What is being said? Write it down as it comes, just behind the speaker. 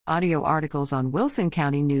Audio articles on Wilson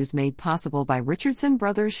County News made possible by Richardson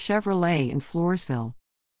Brothers Chevrolet in Floresville.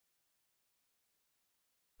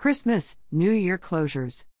 Christmas, New Year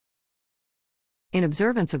closures. In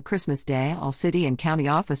observance of Christmas Day, all city and county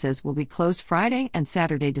offices will be closed Friday and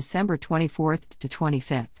Saturday, December 24th to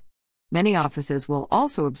 25th. Many offices will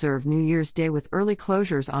also observe New Year's Day with early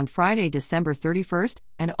closures on Friday, December 31st,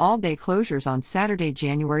 and all-day closures on Saturday,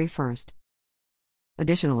 January 1st.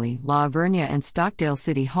 Additionally, La Vernia and Stockdale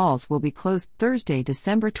City Halls will be closed Thursday,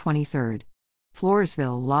 December 23rd.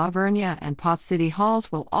 Floresville, La Vernia, and Poth City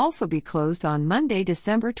Halls will also be closed on Monday,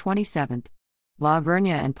 December 27th. La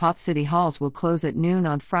Vernia and Poth City Halls will close at noon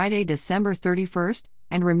on Friday, December 31st,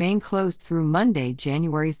 and remain closed through Monday,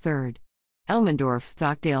 January 3rd. Elmendorf,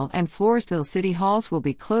 Stockdale, and Floresville City Halls will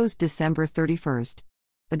be closed December 31st.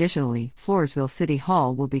 Additionally, Floresville City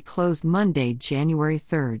Hall will be closed Monday, January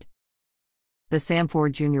 3rd. The Sam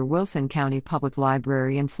Ford Jr. Wilson County Public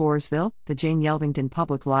Library in Floresville, the Jane Yelvington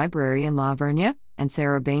Public Library in La Vernia, and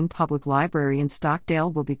Sarah Bain Public Library in Stockdale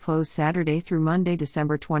will be closed Saturday through Monday,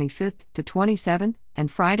 December 25th to 27th, and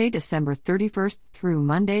Friday, December 31st through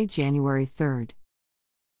Monday, January 3rd.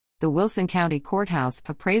 The Wilson County Courthouse,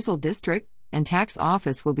 Appraisal District, and Tax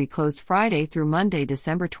Office will be closed Friday through Monday,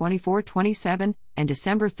 December 24, 27, and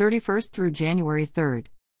December 31st through January 3rd.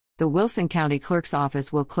 The Wilson County Clerk's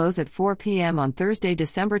Office will close at 4 p.m. on Thursday,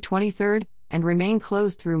 December 23rd, and remain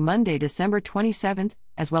closed through Monday, December 27th,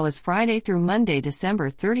 as well as Friday through Monday,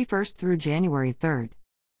 December 31st through January 3rd.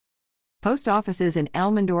 Post offices in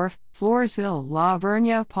Elmendorf, Floresville, La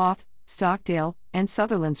Vernia, Poth, Stockdale, and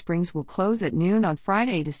Sutherland Springs will close at noon on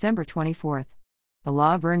Friday, December 24th. The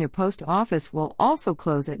La Vernia Post Office will also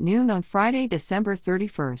close at noon on Friday, December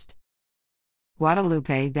 31st.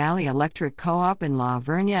 Guadalupe Valley Electric Co-op in La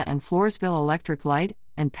Vernia and Floresville Electric Light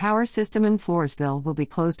and Power System in Floresville will be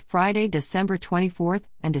closed Friday, December 24th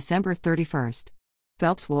and December 31st.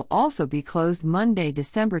 Phelps will also be closed Monday,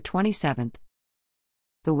 December 27th.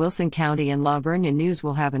 The Wilson County and La Vernia News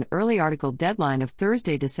will have an early article deadline of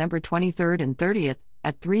Thursday, December 23rd and 30th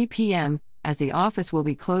at 3 p.m., as the office will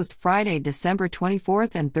be closed Friday, December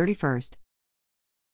 24th and 31st.